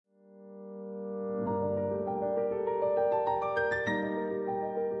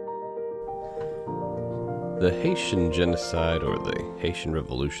The Haitian Genocide, or the Haitian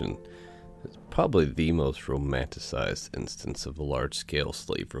Revolution, is probably the most romanticized instance of a large-scale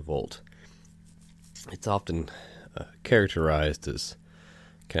slave revolt. It's often characterized as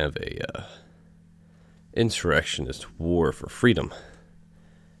kind of a insurrectionist war for freedom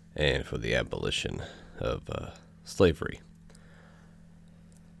and for the abolition of slavery.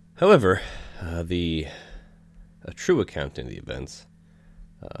 However, a true accounting of the events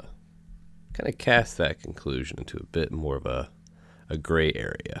kind of casts that conclusion into a bit more of a gray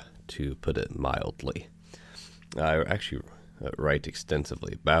area, to put it mildly. I actually write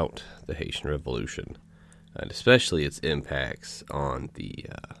extensively about the Haitian Revolution, and especially its impacts on the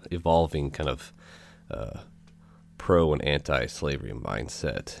evolving kind of pro- and anti-slavery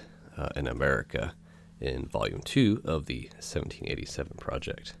mindset in America in Volume 2 of the 1787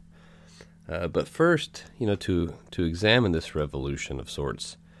 Project. But first, to examine this revolution of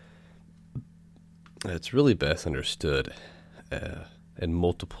sorts, it's really best understood in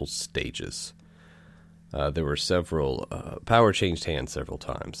multiple stages. There were several, power changed hands several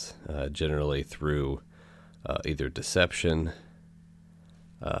times, generally through either deception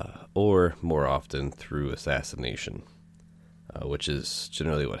or more often through assassination, which is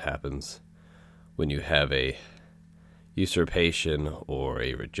generally what happens when you have a usurpation or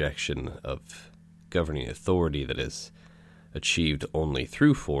a rejection of governing authority that is achieved only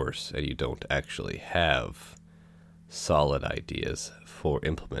through force, and you don't actually have solid ideas for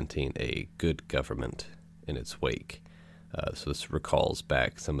implementing a good government in its wake. So this recalls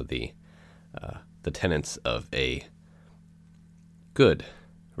back some of the tenets of a good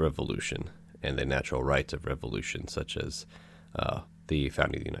revolution and the natural rights of revolution, such as the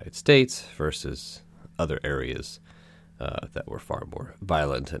founding of the United States versus other areas that were far more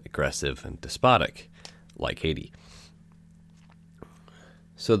violent and aggressive and despotic, like Haiti.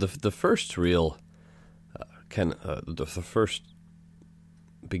 So the first real the first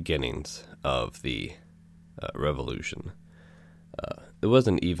beginnings of the revolution, it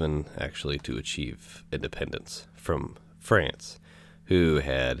wasn't even actually to achieve independence from France, who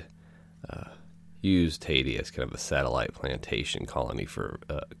had used Haiti as kind of a satellite plantation colony for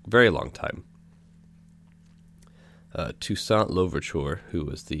a very long time. Toussaint Louverture, who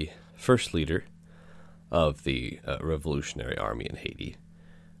was the first leader of the Revolutionary Army in Haiti,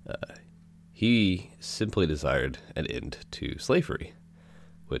 he simply desired an end to slavery,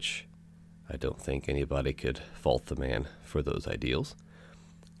 which I don't think anybody could fault the man for those ideals.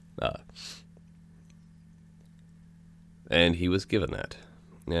 And he was given that.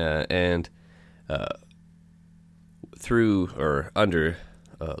 Through or under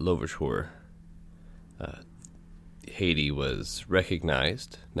Louverture, Haiti was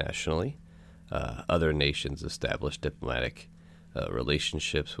recognized nationally. Other nations established diplomatic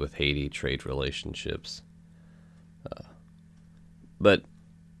relationships with Haiti, trade relationships. But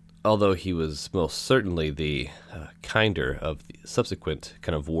although he was most certainly the kinder of the subsequent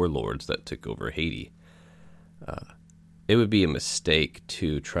kind of warlords that took over Haiti, it would be a mistake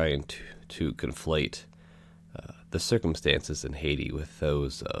to try and to conflate the circumstances in Haiti with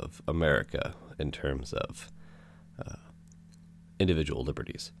those of America in terms of individual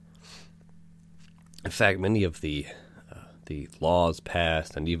liberties. In fact, many of the laws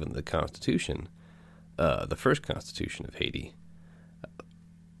passed and even the Constitution, the first Constitution of Haiti,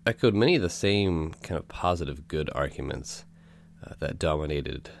 echoed many of the same kind of positive good arguments that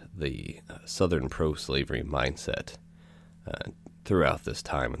dominated the Southern pro-slavery mindset throughout this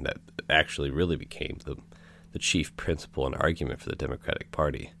time, and that actually really became the chief principle and argument for the Democratic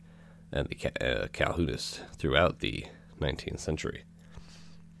Party and the Calhounists throughout the 19th century.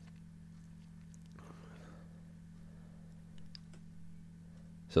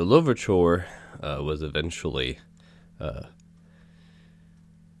 So Louverture was eventually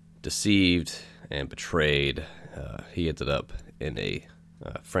deceived and betrayed. He ended up in a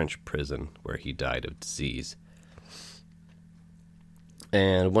French prison where he died of disease.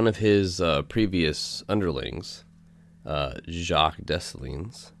 And one of his previous underlings, Jacques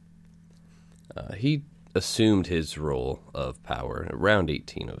Dessalines, he assumed his role of power around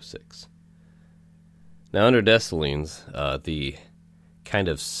 1806. Now, under Dessalines, the kind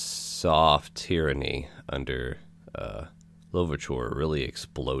of soft tyranny under Louverture really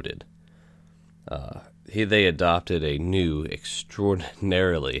exploded. They adopted a new,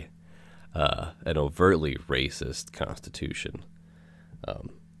 extraordinarily and overtly racist constitution.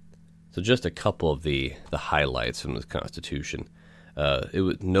 So just a couple of the highlights from this constitution. It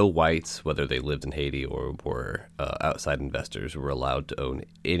was no whites, whether they lived in Haiti or were outside investors, were allowed to own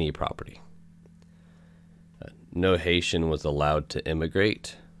any property. No Haitian was allowed to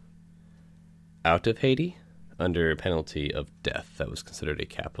immigrate out of Haiti under penalty of death. That was considered a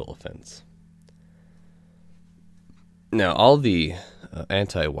capital offense. Now, all the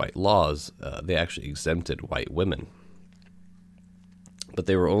anti-white laws, they actually exempted white women. But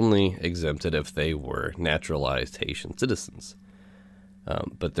they were only exempted if they were naturalized Haitian citizens.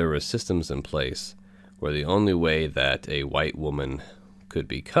 But there were systems in place where the only way that a white woman could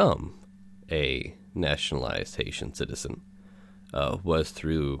become a nationalized Haitian citizen was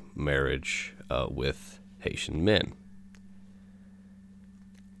through marriage with Haitian men.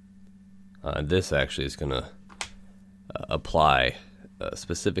 This actually is going to apply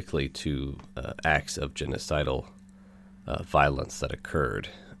specifically to acts of genocidal violence that occurred.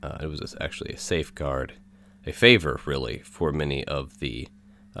 It was actually a safeguard, a favor, really, for many of the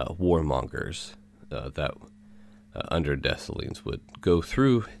warmongers that under Dessalines would go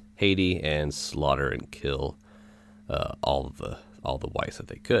through Haiti and slaughter and kill all the whites that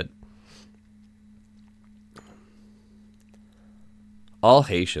they could. All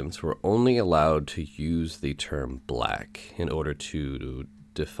Haitians were only allowed to use the term black in order to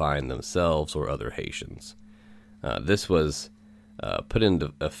define themselves or other Haitians. This was put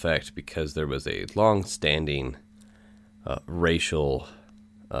into effect because there was a long-standing racial,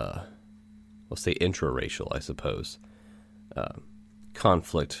 we'll say intraracial, I suppose,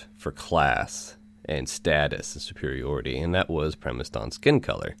 conflict for class and status and superiority, and that was premised on skin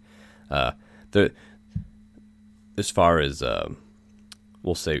color. As far as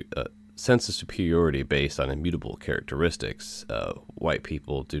we'll say sense of superiority based on immutable characteristics, white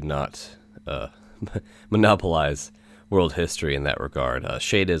people do not monopolize world history in that regard.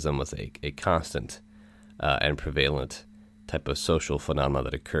 Shadism was a constant and prevalent type of social phenomenon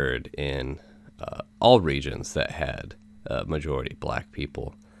that occurred in all regions that had majority black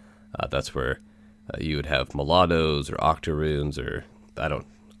people. That's where you would have mulattoes or octoroons or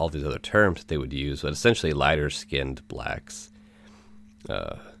all these other terms that they would use, but essentially lighter-skinned blacks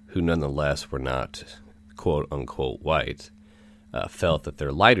who nonetheless were not quote-unquote white, felt that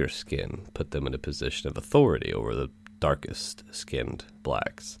their lighter skin put them in a position of authority over the darkest-skinned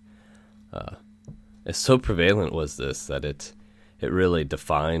blacks. It's so prevalent was this that it really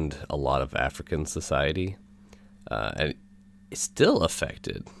defined a lot of African society, and it still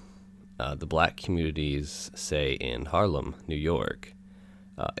affected the black communities, say, in Harlem, New York,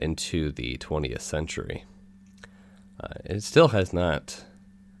 into the 20th century. It still has not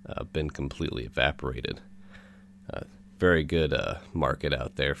been completely evaporated. Very good market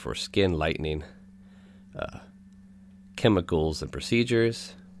out there for skin lightening, chemicals and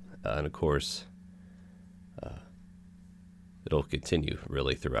procedures, and of course, it'll continue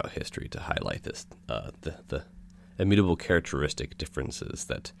really throughout history to highlight this, the immutable characteristic differences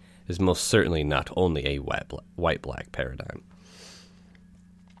that is most certainly not only a white-black paradigm.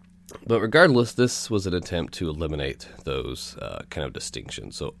 But regardless, this was an attempt to eliminate those kind of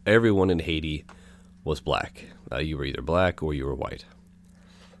distinctions. So everyone in Haiti was black. You were either black or you were white.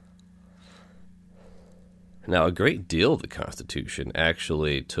 Now, a great deal of the Constitution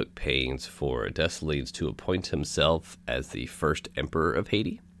actually took pains for Dessalines to appoint himself as the first emperor of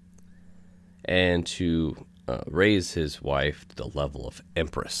Haiti and to raise his wife to the level of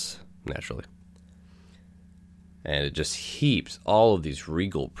empress, naturally. And it just heaped all of these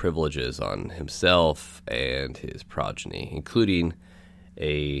regal privileges on himself and his progeny, including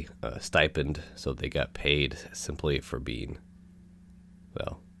a stipend, so they got paid simply for being,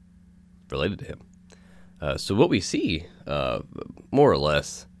 related to him. So what we see, more or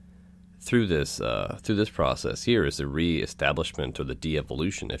less, through this process here is the reestablishment or the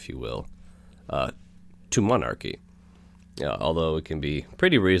de-evolution, if you will, to monarchy. Although it can be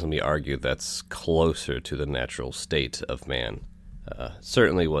pretty reasonably argued that's closer to the natural state of man.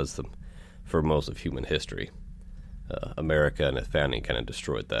 Certainly was for most of human history. America and its founding kind of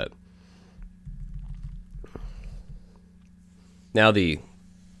destroyed that. Now the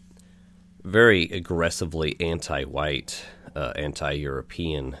very aggressively anti-white,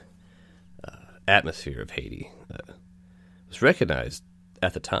 anti-European atmosphere of Haiti was recognized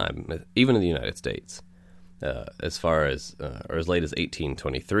at the time, even in the United States. As far as, or as late as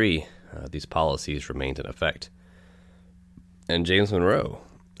 1823, these policies remained in effect. And James Monroe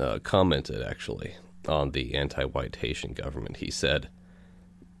commented, actually, on the anti-white Haitian government. He said,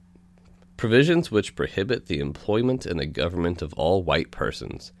 "Provisions which prohibit the employment in the government of all white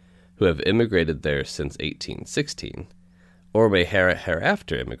persons who have immigrated there since 1816, or may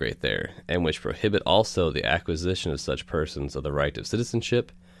hereafter immigrate there, and which prohibit also the acquisition of such persons of the right of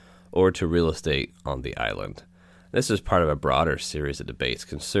citizenship or to real estate on the island." This is part of a broader series of debates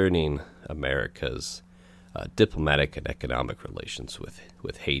concerning America's diplomatic and economic relations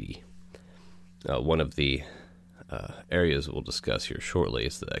with Haiti. One of the areas we'll discuss here shortly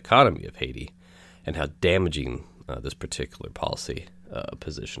is the economy of Haiti and how damaging this particular policy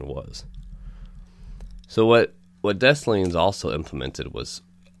position was. So what Dessalines also implemented was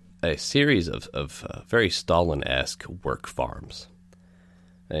a series of very Stalin-esque work farms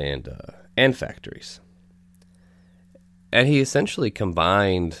and factories. And he essentially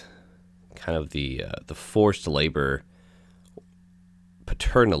combined kind of the forced labor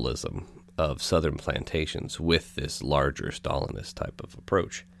paternalism of southern plantations with this larger Stalinist type of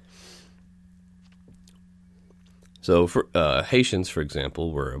approach. So for, Haitians, for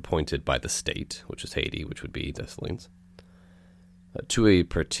example, were appointed by the state, which is Haiti, which would be Dessalines, to a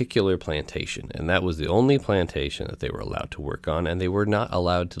particular plantation, and that was the only plantation that they were allowed to work on, and they were not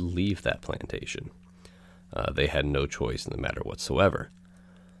allowed to leave that plantation. They had no choice in the matter whatsoever.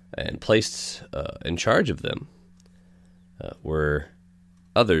 And placed in charge of them were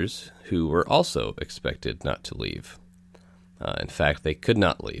others who were also expected not to leave. In fact, they could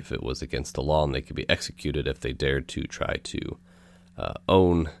not leave. It was against the law, and they could be executed if they dared to try to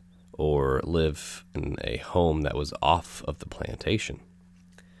own or live in a home that was off of the plantation.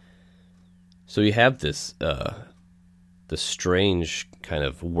 So you have this strange kind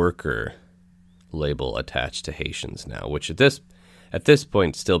of worker label attached to Haitians now, which at this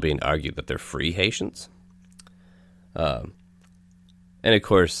point still being argued that they're free Haitians. And of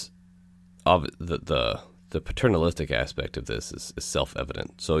course, the paternalistic aspect of this is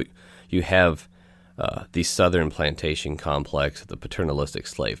self-evident. So you have the southern plantation complex, the paternalistic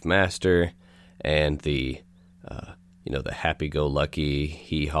slave master, and the happy-go-lucky,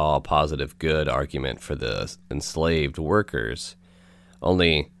 hee-haw, positive good argument for the enslaved workers.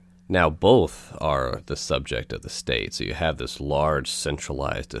 Only now both are the subject of the state. So you have this large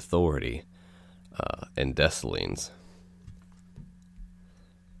centralized authority in Dessalines.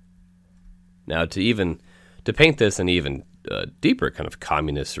 Now to paint this in even deeper kind of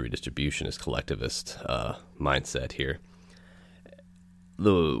communist redistributionist collectivist mindset here,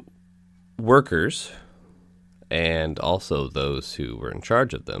 the workers and also those who were in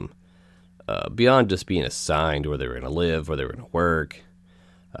charge of them, beyond just being assigned where they were going to live, where they were going to work,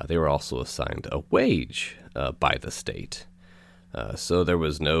 they were also assigned a wage by the state. So there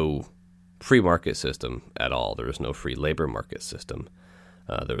was no free market system at all. There was no free labor market system.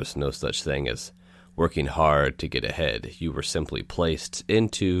 There was no such thing as working hard to get ahead. You were simply placed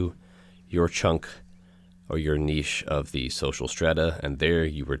into your chunk or your niche of the social strata, and there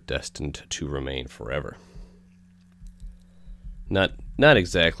you were destined to remain forever. Not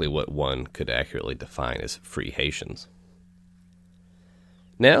exactly what one could accurately define as free Haitians.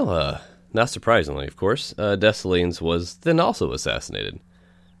 Now, not surprisingly, of course, Dessalines was then also assassinated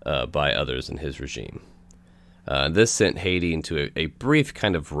by others in his regime. This sent Haiti into a brief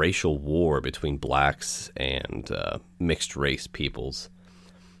kind of racial war between blacks and mixed-race peoples.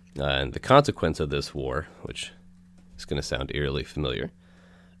 And the consequence of this war, which is going to sound eerily familiar,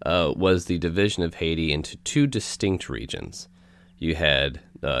 was the division of Haiti into two distinct regions. You had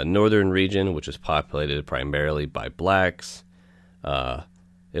the northern region, which was populated primarily by blacks.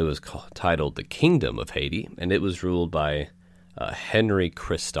 It was titled the Kingdom of Haiti, and it was ruled by Henry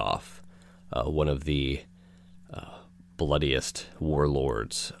Christophe, one of the bloodiest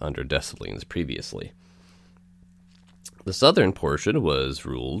warlords under Dessalines previously. The southern portion was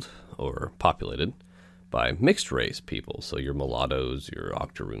ruled or populated by mixed-race people, so your mulattoes, your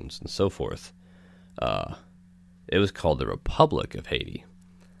octoroons, and so forth. It was called the Republic of Haiti,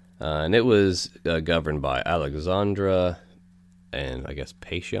 and it was governed by Alexandre and I guess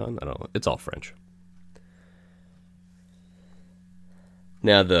Haitian. I don't know. It's all French.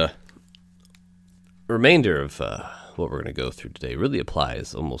 Now, the remainder of what we're going to go through today really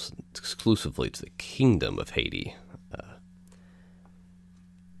applies almost exclusively to the Kingdom of Haiti.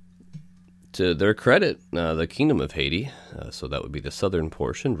 To their credit, the Kingdom of Haiti, so that would be the southern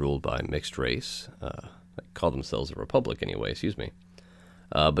portion ruled by mixed race, they call themselves a republic anyway,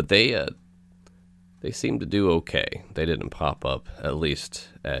 but they seemed to do okay. They didn't pop up, at least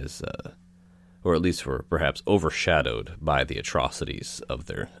as, or at least were perhaps overshadowed by the atrocities of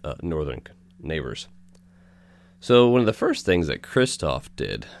their northern neighbors. So one of the first things that Christophe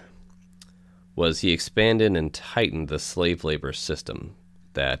did was he expanded and tightened the slave labor system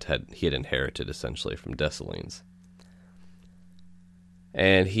that he had inherited essentially from Dessalines.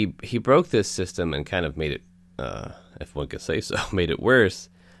 And he broke this system and kind of made it, if one could say so, made it worse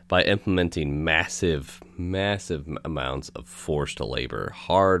by implementing massive amounts of forced labor,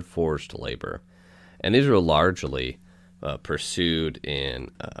 hard forced labor. And these were largely pursued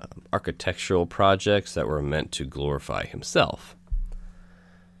in architectural projects that were meant to glorify himself.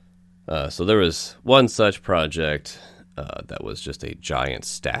 So there was one such project that was just a giant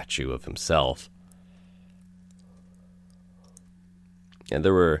statue of himself. And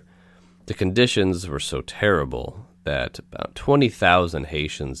the conditions were so terrible that about 20,000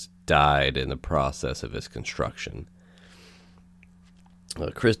 Haitians died in the process of its construction.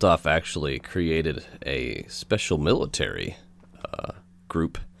 Christophe actually created a special military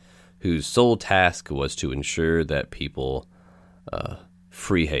group whose sole task was to ensure that people,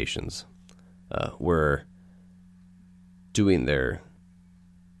 free Haitians, were doing their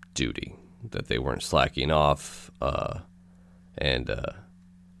duty, that they weren't slacking off, and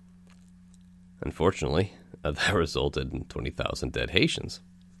unfortunately, that resulted in 20,000 dead Haitians.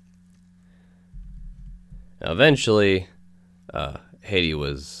 Now, eventually, Haiti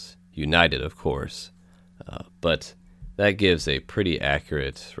was united, of course, but that gives a pretty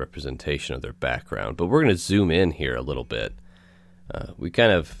accurate representation of their background. But we're going to zoom in here a little bit. We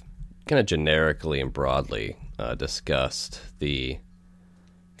kind of generically and broadly discussed the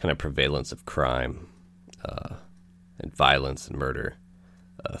kind of prevalence of crime and violence and murder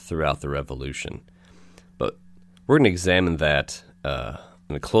throughout the revolution. But we're going to examine that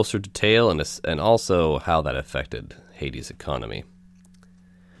in a closer detail and also how that affected Haiti's economy.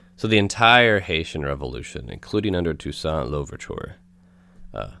 So the entire Haitian Revolution, including under Toussaint Louverture,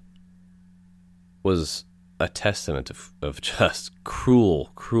 was a testament of just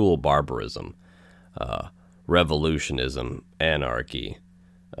cruel barbarism, revolutionism, anarchy.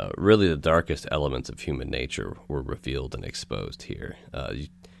 Really the darkest elements of human nature were revealed and exposed here. You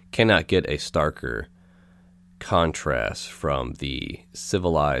cannot get a starker contrast from the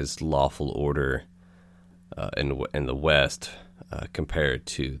civilized lawful order in the West compared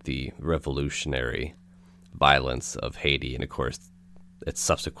to the revolutionary violence of Haiti, and of course its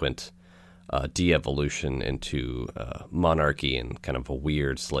subsequent de-evolution into monarchy and kind of a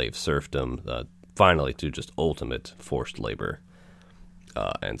weird slave serfdom, finally to just ultimate forced labor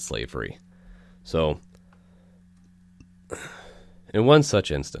and slavery. So in one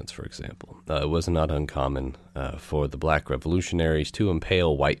such instance, for example, it was not uncommon for the black revolutionaries to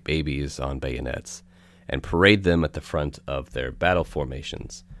impale white babies on bayonets and parade them at the front of their battle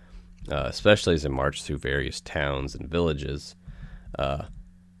formations, especially as they marched through various towns and villages.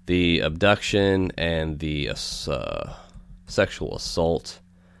 The abduction and the sexual assault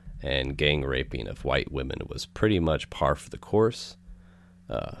and gang raping of white women was pretty much par for the course.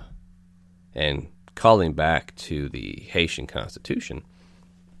 And calling back to the Haitian Constitution,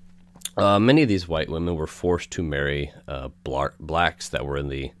 many of these white women were forced to marry blacks that were in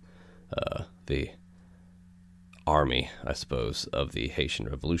the army, I suppose, of the Haitian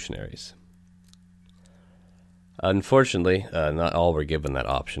revolutionaries. Unfortunately, not all were given that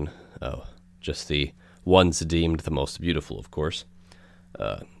option, just the ones deemed the most beautiful, of course.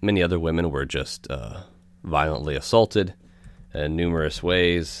 Many other women were just violently assaulted in numerous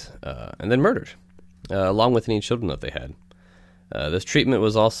ways, and then murdered, along with any children that they had. This treatment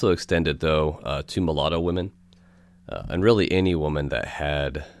was also extended, though, to mulatto women, and really any woman that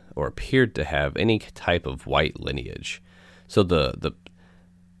had or appeared to have any type of white lineage. So the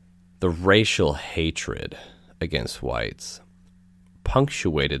racial hatred against whites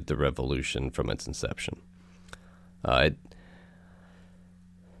punctuated the revolution from its inception. The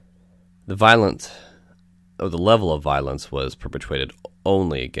level of violence was perpetrated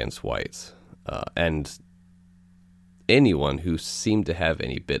only against whites, and anyone who seemed to have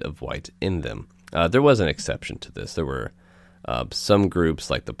any bit of white in them. There was an exception to this. There were some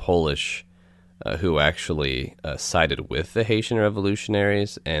groups like the Polish who actually sided with the Haitian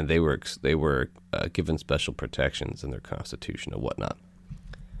revolutionaries, and they were given special protections in their constitution and whatnot.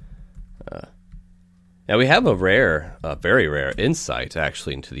 Now we have a very rare insight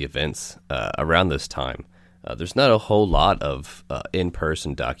actually into the events around this time. There's not a whole lot of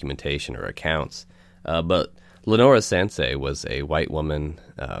in-person documentation or accounts, but Lenora Sanse was a white woman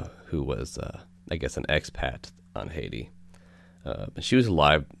who was, I guess, an expat on Haiti. She was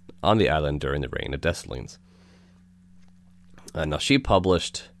alive on the island during the reign of Dessalines. Now, she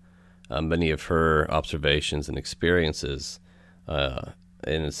published many of her observations and experiences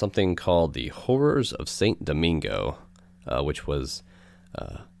in something called the Horrors of Saint Domingo, which was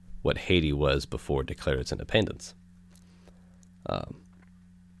what Haiti was before it declared its independence. Now,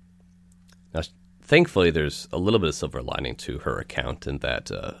 thankfully, there's a little bit of silver lining to her account in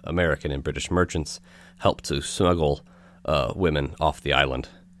that American and British merchants helped to smuggle women off the island.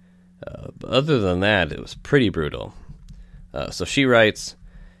 But other than that, it was pretty brutal. So she writes,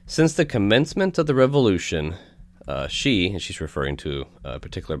 since the commencement of the revolution, she, and she's referring to a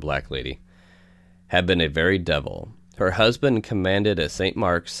particular black lady, had been a very devil, Her husband commanded at St.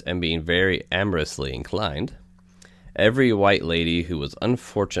 Mark's, and being very amorously inclined, every white lady who was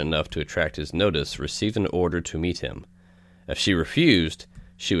unfortunate enough to attract his notice received an order to meet him. If she refused,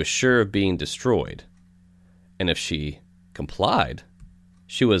 she was sure of being destroyed, and if she complied,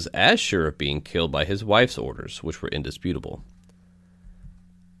 she was as sure of being killed by his wife's orders, which were indisputable.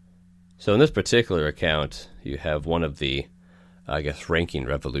 So in this particular account, you have one of the, ranking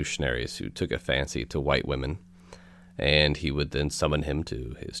revolutionaries who took a fancy to white women, and he would then summon him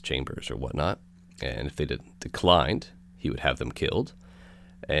to his chambers or whatnot, and if they declined, he would have them killed,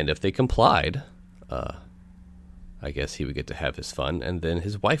 and if they complied, he would get to have his fun, and then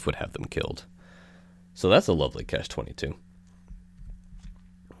his wife would have them killed. So that's a lovely catch-22.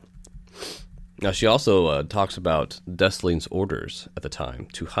 Now, she also talks about Dessalines' orders at the time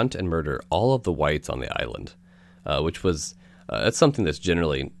to hunt and murder all of the whites on the island, which was, that's something that's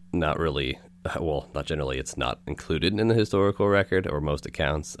generally not really, not generally, it's not included in the historical record or most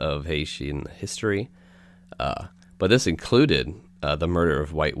accounts of Haitian history. But this included the murder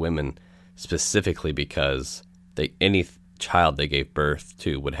of white women specifically because any child they gave birth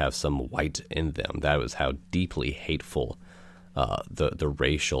to would have some white in them. That was how deeply hateful the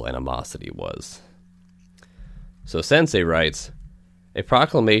racial animosity was. So Sensei writes, a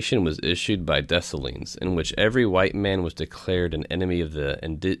proclamation was issued by Dessalines in which every white man was declared an enemy of the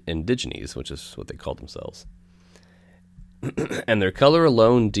indigenes, which is what they called themselves, and their color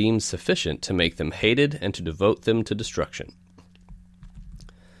alone deemed sufficient to make them hated and to devote them to destruction.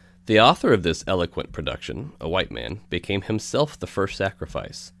 The author of this eloquent production, a white man, became himself the first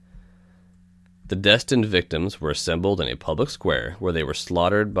sacrifice. The destined victims were assembled in a public square where they were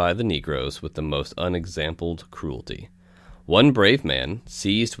slaughtered by the Negroes with the most unexampled cruelty. One brave man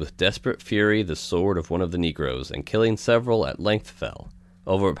seized with desperate fury the sword of one of the Negroes, and killing several at length fell,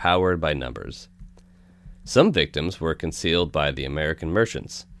 overpowered by numbers. Some victims were concealed by the American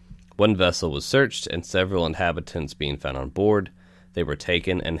merchants. One vessel was searched, and several inhabitants being found on board, they were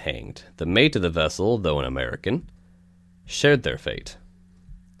taken and hanged. The mate of the vessel, though an American, shared their fate.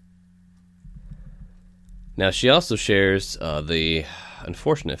 Now, she also shares the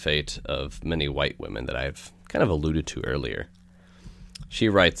unfortunate fate of many white women that I've kind of alluded to earlier. She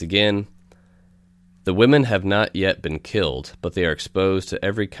writes again, the women have not yet been killed, but they are exposed to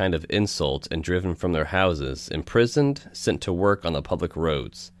every kind of insult and driven from their houses, imprisoned, sent to work on the public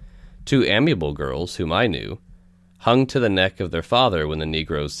roads. 2 amiable girls, whom I knew, hung to the neck of their father when the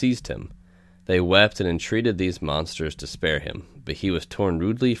Negroes seized him. They wept and entreated these monsters to spare him, but he was torn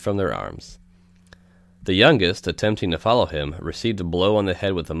rudely from their arms. The youngest, attempting to follow him, received a blow on the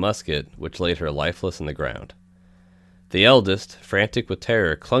head with a musket, which laid her lifeless on the ground. The eldest, frantic with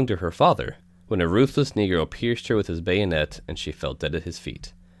terror, clung to her father, when a ruthless Negro pierced her with his bayonet, and she fell dead at his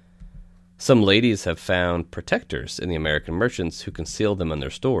feet. Some ladies have found protectors in the American merchants who concealed them in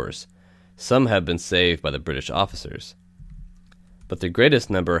their stores. Some have been saved by the British officers. But the greatest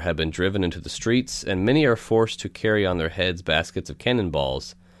number have been driven into the streets, and many are forced to carry on their heads baskets of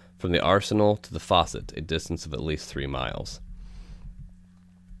cannonballs from the arsenal to the faucet, a distance of at least 3 miles.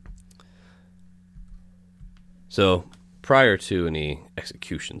 So, prior to any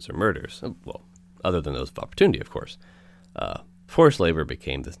executions or murders, well, other than those of opportunity, of course, forced labor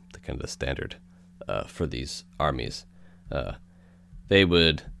became the kind of the standard for these armies. They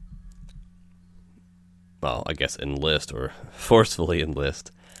would, enlist or forcefully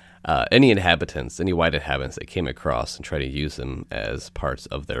enlist any white inhabitants they came across and try to use them as parts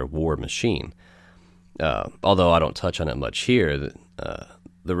of their war machine. Although I don't touch on it much here,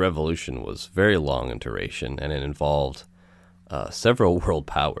 the revolution was very long in duration, and it involved several world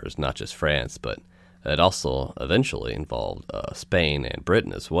powers, not just France, but it also eventually involved Spain and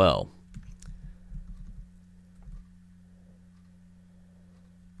Britain as well.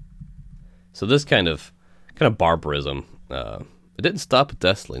 So this kind of barbarism, it didn't stop with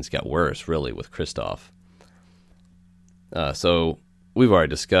Dessalines. It got worse, really, with Christophe. So we've already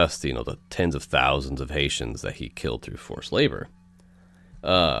discussed, the tens of thousands of Haitians that he killed through forced labor.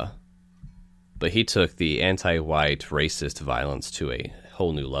 But he took the anti-white racist violence to a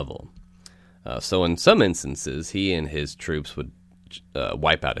whole new level. So in some instances, he and his troops would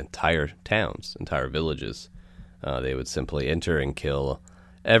wipe out entire towns, entire villages. They would simply enter and kill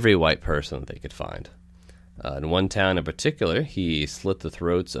every white person that they could find. In one town in particular, he slit the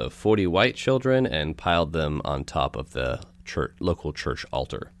throats of 40 white children and piled them on top of the local church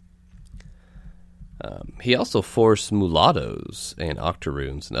altar. He also forced mulattoes and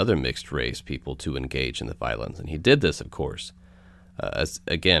octoroons and other mixed-race people to engage in the violence, and he did this, of course, as,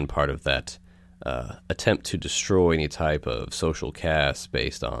 again, part of that attempt to destroy any type of social caste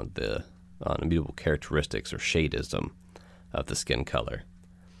based on the on immutable characteristics or shadism of the skin color.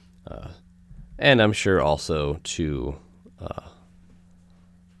 And I'm sure also to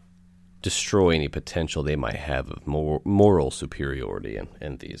destroy any potential they might have of moral superiority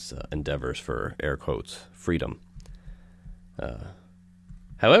in these endeavors for, air quotes, freedom.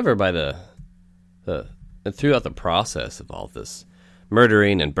 However, by throughout the process of all this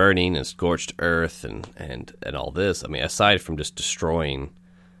murdering and burning and scorched earth and all this, I mean, aside from just destroying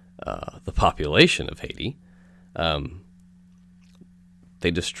the population of Haiti, they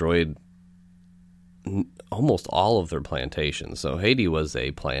destroyed almost all of their plantations. So Haiti was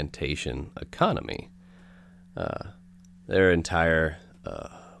a plantation economy. Their entire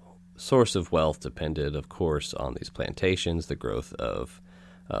source of wealth depended, of course, on these plantations, the growth of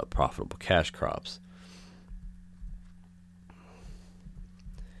profitable cash crops.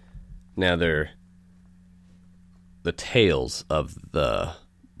 Now, the tales of the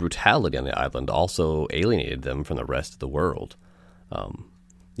brutality on the island also alienated them from the rest of the world.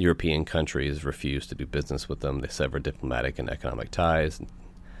 European countries refused to do business with them. They severed diplomatic and economic ties.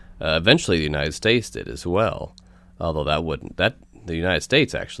 Eventually, the United States did as well, although the United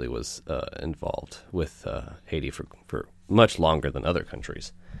States actually was involved with Haiti for much longer than other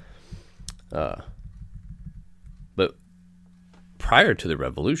countries. But prior to the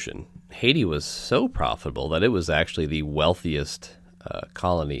revolution, Haiti was so profitable that it was actually the wealthiest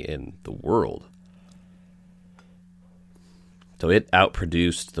colony in the world. So it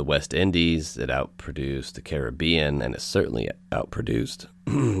outproduced the West Indies, it outproduced the Caribbean, and it certainly outproduced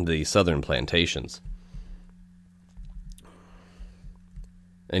the southern plantations.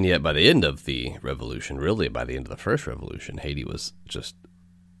 And yet by the end of the revolution, really by the end of the first revolution, Haiti was just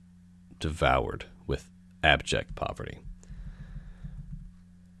devoured with abject poverty.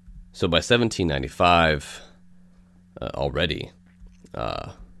 So by 1795, already,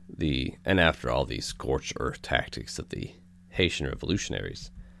 and after all these scorched earth tactics of the Haitian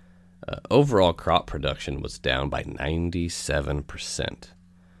revolutionaries, overall crop production was down by 97%.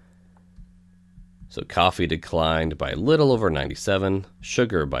 So coffee declined by a little over 97,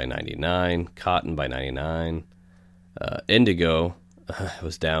 sugar by 99, cotton by 99, indigo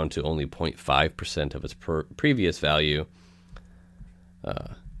was down to only 0.5% of its previous value.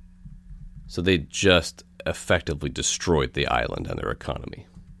 So they just effectively destroyed the island and their economy.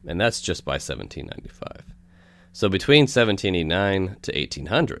 And that's just by 1795. So between 1789 to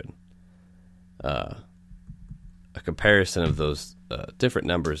 1800, a comparison of those different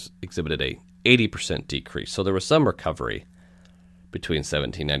numbers exhibited a 80% decrease. So there was some recovery between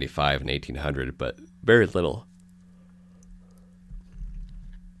 1795 and 1800, but very little.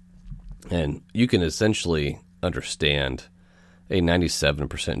 And you can essentially understand a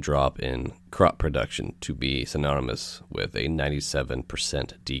 97% drop in crop production to be synonymous with a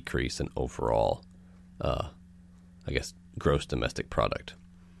 97% decrease in overall, gross domestic product.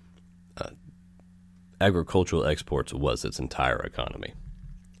 Agricultural exports was its entire economy.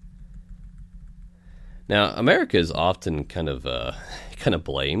 Now, America is often kind of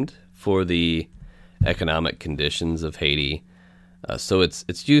blamed for the economic conditions of Haiti. So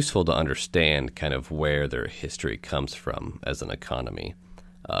it's useful to understand kind of where their history comes from as an economy.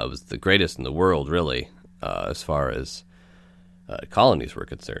 It was the greatest in the world, really, as far as colonies were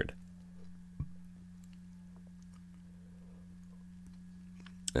concerned.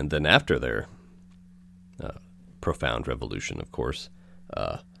 And then after their profound revolution, of course,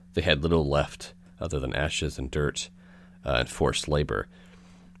 they had little left other than ashes and dirt and forced labor.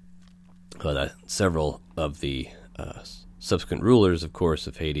 Several of the subsequent rulers, of course,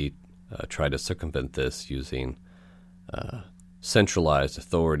 of Haiti tried to circumvent this using centralized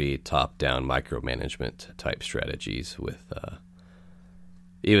authority, top-down micromanagement type strategies, with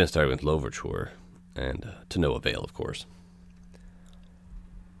even starting with Louverture, and to no avail, of course.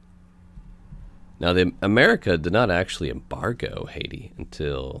 Now, America did not actually embargo Haiti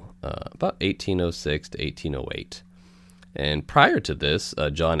until about 1806 to 1808. And prior to this,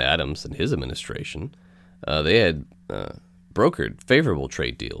 John Adams and his administration, they had brokered favorable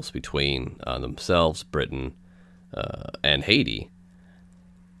trade deals between themselves, Britain, and Haiti.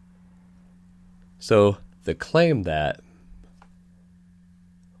 So the claim that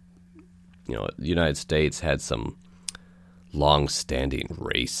the United States had some long-standing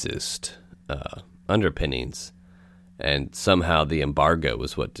racist underpinnings, and somehow the embargo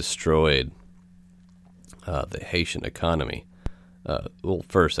was what destroyed the Haitian economy. Well,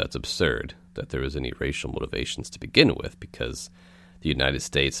 first, that's absurd that there was any racial motivations to begin with, because the United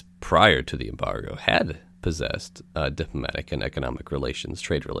States, prior to the embargo, had possessed diplomatic and economic relations,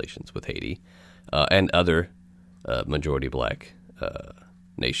 trade relations with Haiti, and other majority black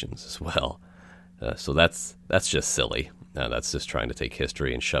nations as well. So that's just silly. That's just trying to take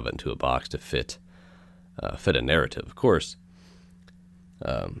history and shove it into a box to fit a narrative, of course.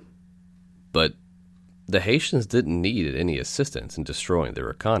 But the Haitians didn't need any assistance in destroying their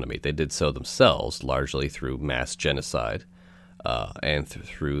economy. They did so themselves, largely through mass genocide and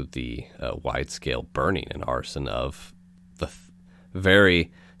through the wide-scale burning and arson of the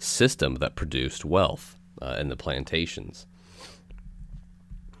very system that produced wealth in the plantations.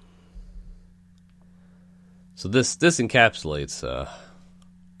 So this encapsulates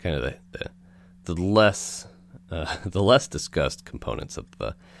kind of the less discussed components of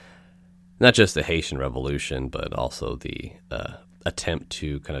not just the Haitian Revolution, but also the attempt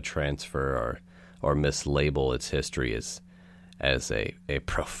to kind of transfer or mislabel its history as a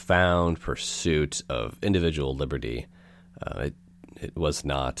profound pursuit of individual liberty. It was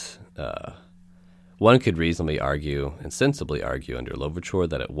not. One could reasonably argue and sensibly argue under Louverture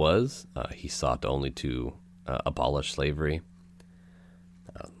that it was. He sought only to abolish slavery.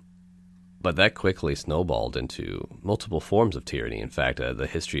 But that quickly snowballed into multiple forms of tyranny. In fact, the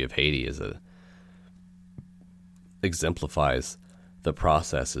history of Haiti exemplifies the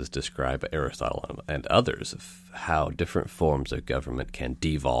processes described by Aristotle and others of how different forms of government can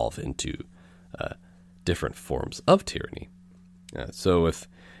devolve into different forms of tyranny. So if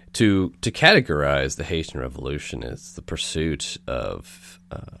to categorize the Haitian Revolution as the pursuit of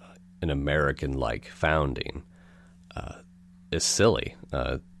an American-like founding is silly.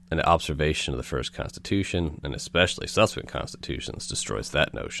 An observation of the first Constitution, and especially subsequent constitutions, destroys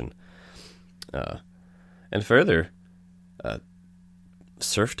that notion. And further,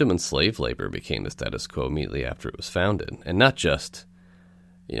 serfdom and slave labor became the status quo immediately after it was founded, and not just,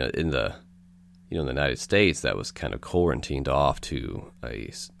 in the United States, that was kind of quarantined off to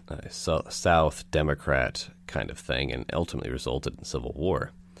a South Democrat kind of thing, and ultimately resulted in civil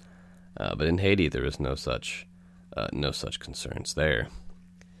war. But in Haiti, there was no such concerns there.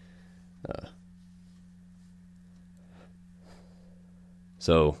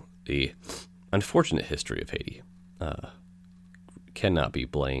 So the unfortunate history of Haiti cannot be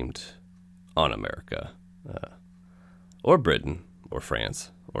blamed on America, or Britain, or France,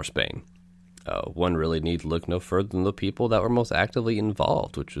 or Spain. One really need to look no further than the people that were most actively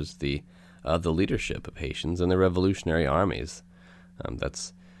involved, which was the leadership of Haitians and the revolutionary armies.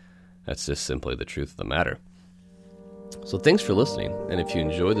 That's just simply the truth of the matter. So thanks for listening, and if you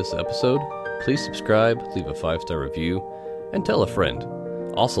enjoyed this episode, please subscribe, leave a 5-star review, and tell a friend.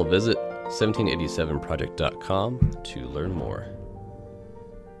 Also visit 1787project.com to learn more.